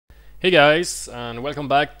Hey guys, and welcome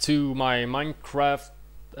back to my Minecraft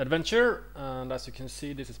adventure. And as you can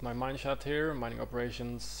see, this is my mineshaft here, mining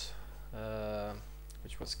operations,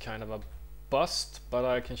 which was kind of a bust, but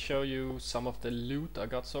I can show you some of the loot I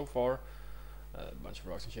got so far. A bunch of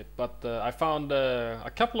rocks and shit, but I found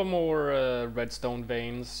a couple of more redstone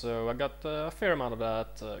veins, so I got a fair amount of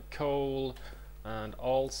that, coal, and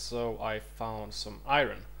also I found some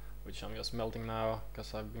iron, which I'm just melting now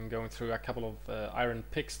because I've been going through a couple of iron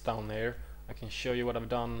picks down there. I can show you what I've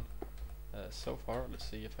done so far. Let's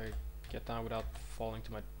see if I get down without falling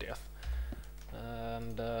to my death.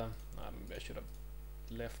 And I should have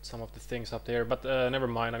left some of the things up there, but never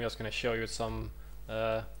mind. I'm just gonna show you some.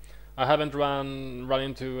 I haven't run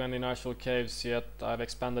into any natural caves yet. I've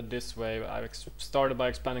expanded this way. I've started by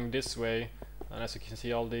expanding this way, and as you can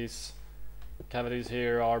see, all these cavities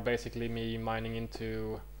here are basically me mining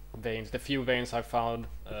into veins. The few veins I found,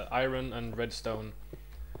 iron and redstone.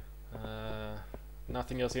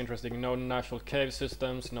 Nothing else interesting. No natural cave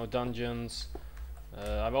systems, no dungeons.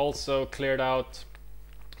 I've also cleared out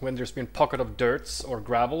when there's been pocket of dirts or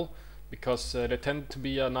gravel, because they tend to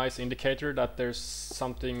be a nice indicator that there's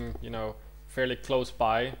something, you know, fairly close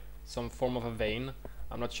by, some form of a vein.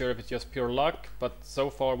 I'm not sure if it's just pure luck, but so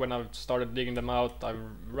far when I've started digging them out, I've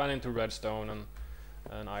run into redstone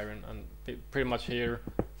and iron, and pretty much here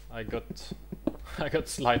I got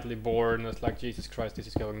slightly bored, and it's like, Jesus Christ, this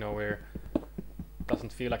is going nowhere.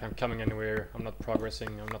 Doesn't feel like I'm coming anywhere. I'm not progressing.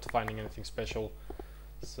 I'm not finding anything special.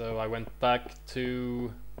 So I went back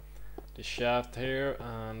to the shaft here,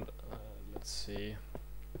 and let's see.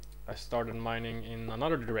 I started mining in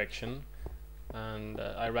another direction, and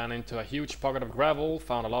I ran into a huge pocket of gravel,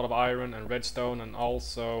 found a lot of iron and redstone, and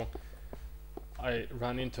also I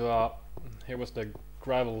ran into a, here was the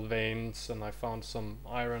gravel veins, and I found some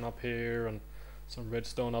iron up here and some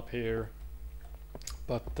redstone up here.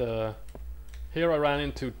 But here I ran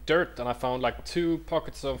into dirt, and I found like 2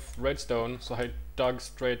 pockets of redstone, so I dug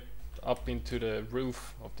straight up into the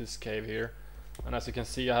roof of this cave here. And as you can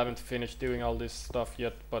see, I haven't finished doing all this stuff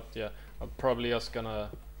yet, but yeah, I'm probably just gonna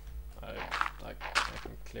I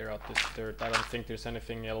can clear out this dirt. I don't think there's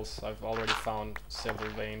anything else. I've already found several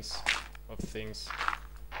veins of things.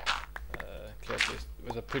 It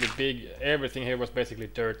was a pretty big, everything here was basically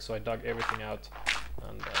dirt, so I dug everything out,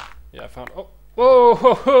 and yeah, I found, oh, whoa,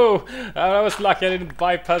 whoa, whoa! I was lucky I didn't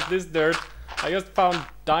bypass this dirt. I just found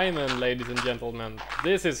diamond, ladies and gentlemen.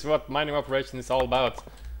 This is what mining operation is all about,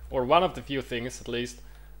 or one of the few things at least.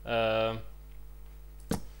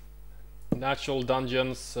 Natural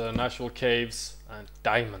dungeons, natural caves, and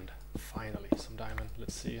diamond. Finally, some diamond.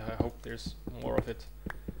 Let's see, I hope there's more of it.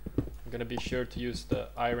 I'm gonna be sure to use the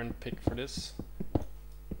iron pick for this.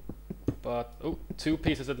 But, oh, 2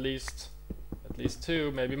 pieces at least. At least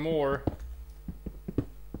 2, maybe more.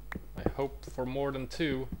 I hope for more than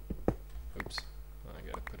 2. Oops, I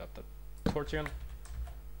gotta put up that torch again.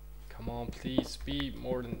 Come on, please be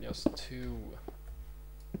more than just 2.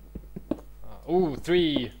 Oh,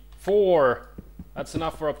 3, 4. That's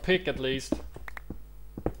enough for a pick at least.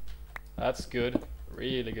 That's good,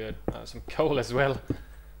 really good. Some coal as well.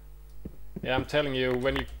 Yeah, I'm telling you,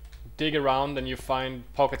 when you dig around and you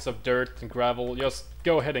find pockets of dirt and gravel, just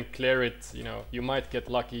go ahead and clear it. You know, you might get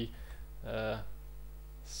lucky.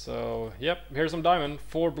 So, yep, here's some diamond.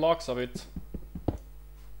 4 blocks of it.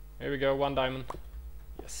 Here we go, 1 diamond.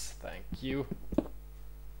 Yes, thank you.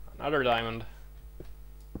 Another diamond.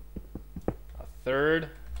 A 3rd.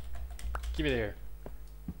 Give it here.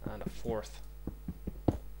 And a 4th.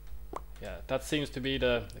 Yeah, that seems to be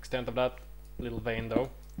the extent of that little vein though.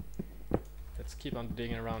 Let's keep on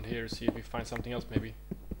digging around here, see if we find something else maybe.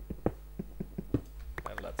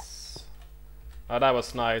 And let's... that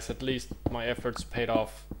was nice, at least my efforts paid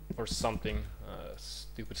off for something.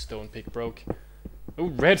 Stupid stone pick broke. Oh,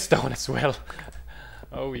 redstone as well!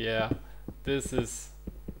 Oh yeah, this is...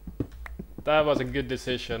 that was a good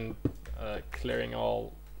decision, clearing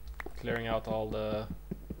out all the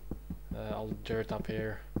dirt up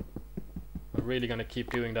here. I'm really gonna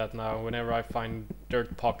keep doing that now. Whenever I find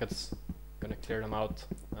dirt pockets, gonna clear them out,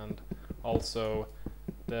 and also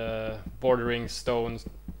the bordering stones,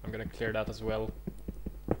 I'm gonna clear that as well.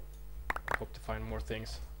 Hope to find more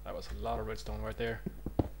things. That was a lot of redstone right there.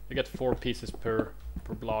 You get 4 pieces per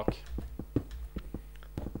block.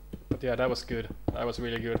 But yeah, that was good. That was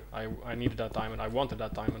really good. I needed that diamond. I wanted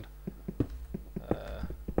that diamond.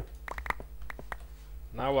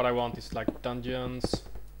 Now what I want is like dungeons.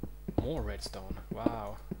 More redstone.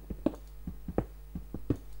 Wow.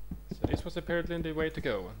 So this was apparently the way to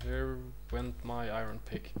go. There went my iron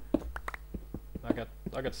pick. I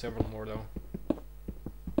got several more though.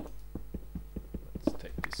 Let's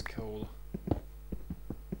take this coal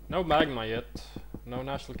No magma yet, no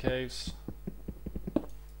national caves,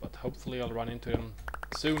 but hopefully I'll run into them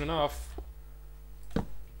soon enough.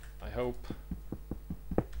 I hope.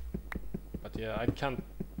 But yeah, I can't.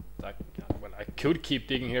 Well, I could keep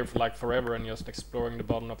digging here for like forever and just exploring the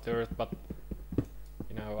bottom of the earth, but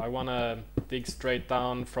you know, I wanna dig straight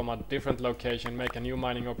down from a different location, make a new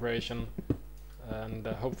mining operation, and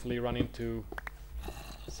hopefully run into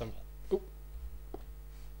some. Ooh.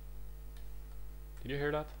 Did you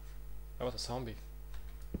hear that? That was a zombie.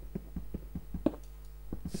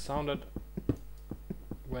 It sounded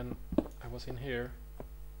when I was in here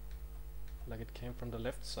like it came from the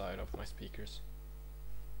left side of my speakers.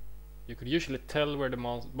 You could usually tell where the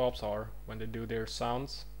mobs are when they do their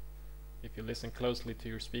sounds, if you listen closely to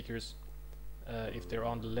your speakers, if they're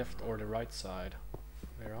on the left or the right side.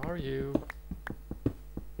 Where are you?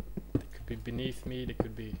 They could be beneath me, they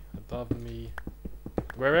could be above me.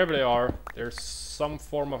 Wherever they are, there's some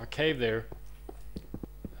form of a cave there.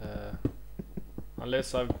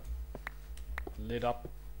 Unless I've lit up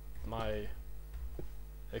my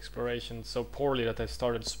exploration so poorly that they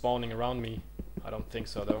started spawning around me. I don't think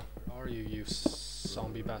so though. Where are you, you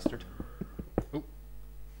zombie bastard? Ooh.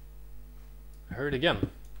 I heard it again.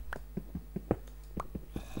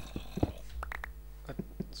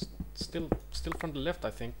 Still from the left,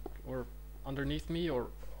 I think, or underneath me or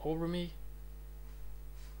over me.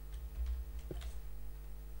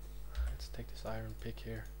 Let's take this iron pick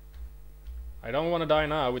here. I don't want to die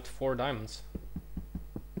now with 4 diamonds.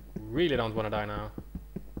 Really don't want to die now.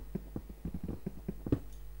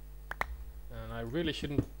 And I really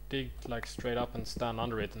shouldn't dig like straight up and stand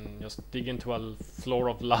under it and just dig into a floor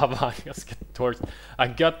of lava. Just get torched.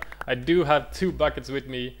 I do have 2 buckets with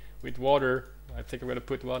me with water. I think I'm gonna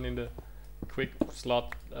put one in the quick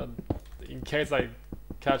slot. In case I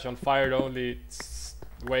catch on fire, the only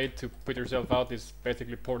way to put yourself out is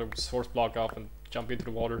basically pour the source block off and jump into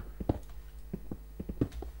the water.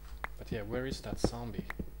 But yeah, where is that zombie?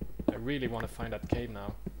 I really want to find that cave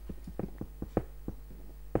now.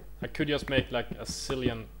 I could just make like a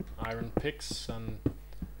zillion iron picks, and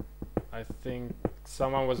I think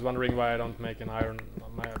someone was wondering why I don't make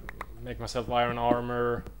make myself iron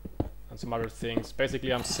armor and some other things.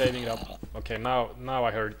 Basically, I'm saving it up. Okay, now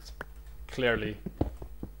I heard it clearly.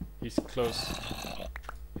 He's close.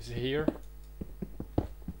 Is he here?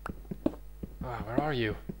 Ah, where are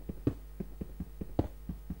you?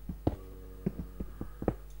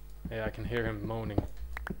 Yeah, I can hear him moaning.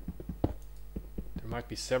 There might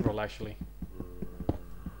be several actually.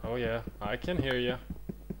 Oh yeah, I can hear you.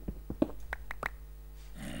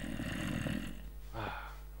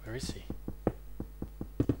 Ah, where is he?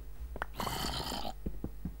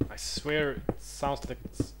 I swear it sounds like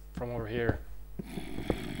it's from over here.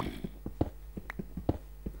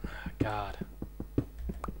 God.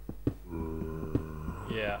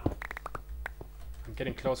 Yeah. I'm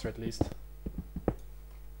getting closer at least.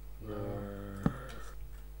 No.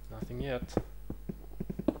 Nothing yet.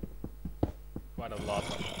 Quite a lot.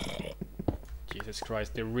 Jesus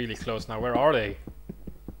Christ, they're really close now. Where are they?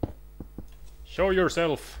 Show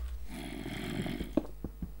yourself!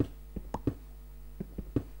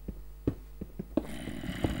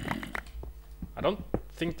 I don't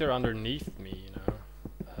think they're underneath me, you know.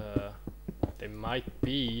 They might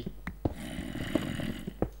be.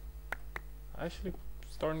 Actually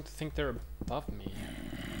starting to think they're above me.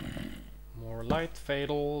 More light,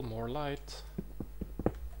 Fatal, more light.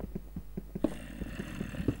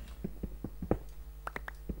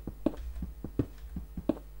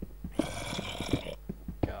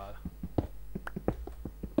 God.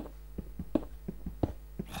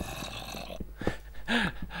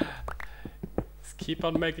 Just keep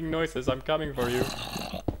on making noises, I'm coming for you.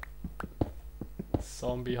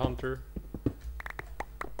 Zombie hunter.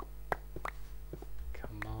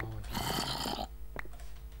 Come on.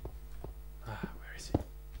 Ah, where is he?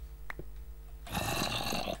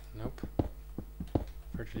 Nope.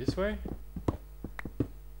 Further this way?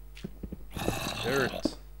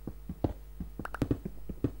 Dirt.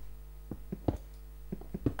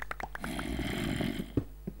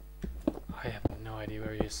 I have no idea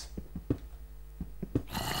where he is.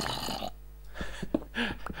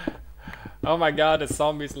 Oh my god, the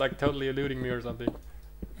zombie's like totally eluding me or something.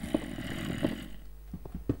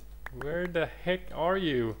 Where the heck are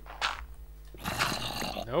you?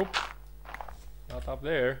 Nope. Not up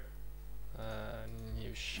there.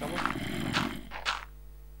 New shovel.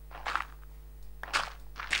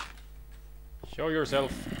 Show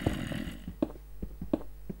yourself.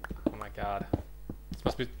 Oh my god. This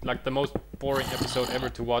must be like the most boring episode ever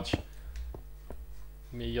to watch.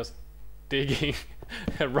 Me just digging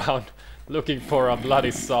around looking for a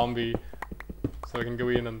bloody zombie so I can go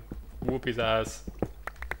in and whoop his ass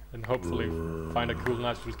and hopefully find a cool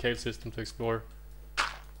natural cave system to explore.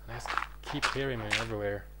 I just keep hearing him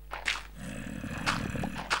everywhere.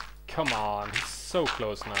 Come on, he's so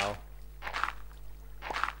close now.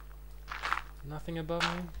 Nothing above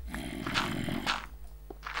me?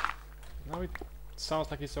 Now it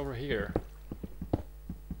sounds like he's over here.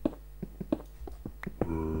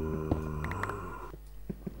 Yeah.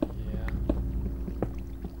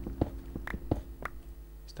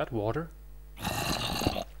 Is that water?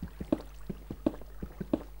 I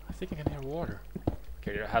think I can hear water.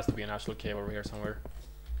 Okay, there has to be a natural cave over here somewhere.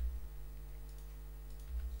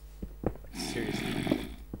 Seriously.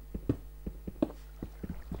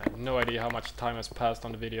 I have no idea how much time has passed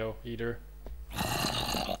on the video either. It's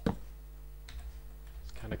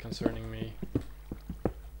kinda concerning me.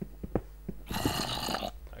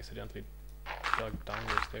 I accidentally dug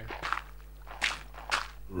downwards there.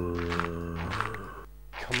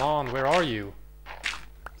 Come on, where are you?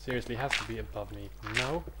 Seriously, it has to be above me.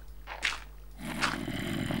 No?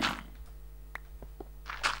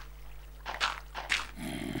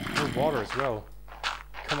 No water as well.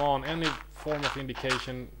 Come on, any form of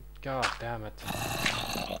indication. God damn it.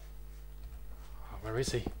 Oh, where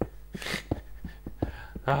is he?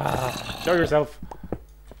 Show yourself.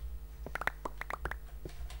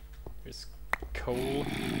 There's coal.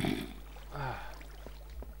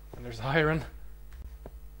 And there's iron.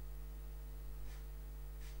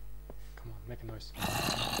 Come on, make a noise.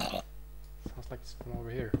 Sounds like it's from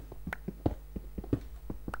over here.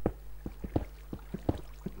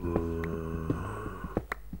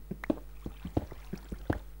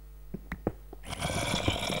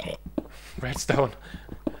 Redstone.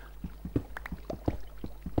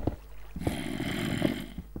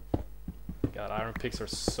 God, iron picks are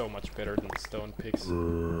so much better than stone picks. They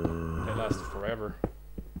last forever.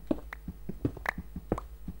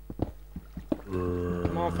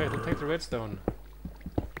 Come on, Fatal, take the redstone.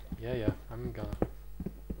 Yeah, I'm going.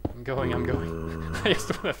 I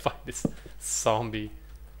just wanna find this zombie.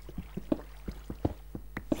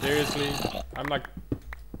 Seriously? I'm like...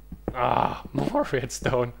 more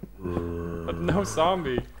redstone. But no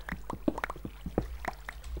zombie.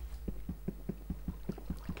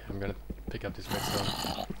 Okay, I'm gonna pick up this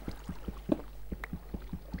redstone.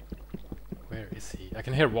 Where is he? I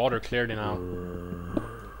can hear water clearly now.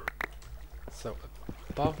 So,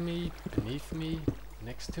 above me, beneath me,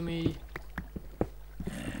 next to me.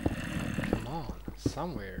 Come on,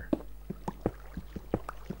 somewhere.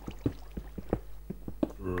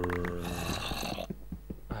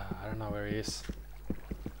 I don't know where he is.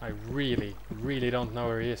 I really don't know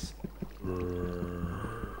where he is.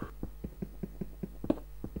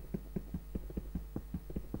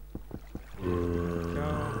 Go.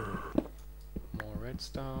 More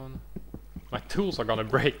redstone. My tools are gonna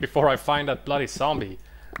break before I find that bloody zombie.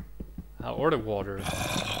 Or the water.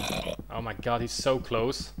 Oh my god, he's so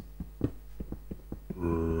close.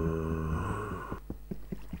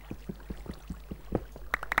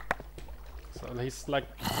 So he's like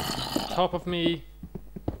top of me.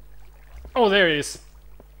 Oh, there he is.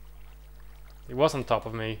 He was on top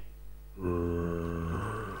of me.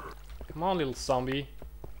 Come on, little zombie.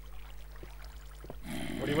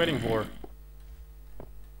 What are you waiting for?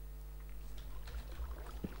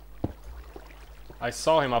 I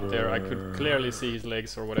saw him up there. I could clearly see his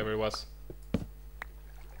legs or whatever it was.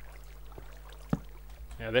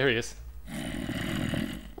 Yeah, there he is.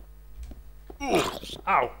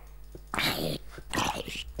 Ow! Okay.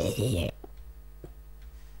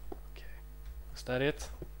 Is that it?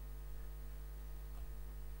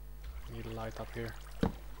 Need a light up here.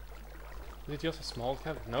 Is it just a small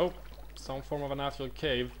cave? Nope. Some form of a natural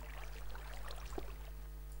cave.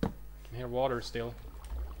 I can hear water still.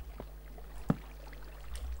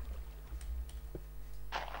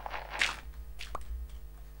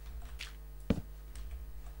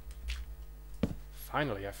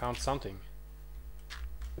 Finally, I found something.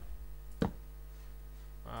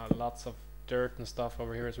 Lots of dirt and stuff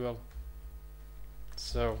over here as well.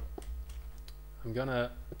 So,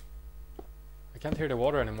 I can't hear the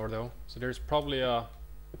water anymore though. So there's probably a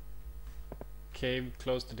cave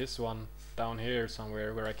close to this one down here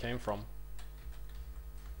somewhere where I came from.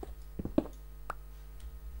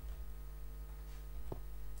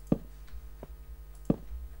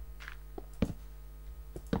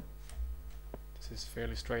 This is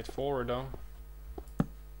fairly straightforward though.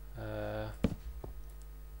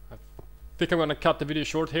 I think I'm gonna cut the video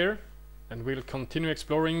short here and we'll continue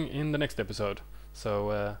exploring in the next episode.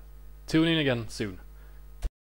 So tune in again soon.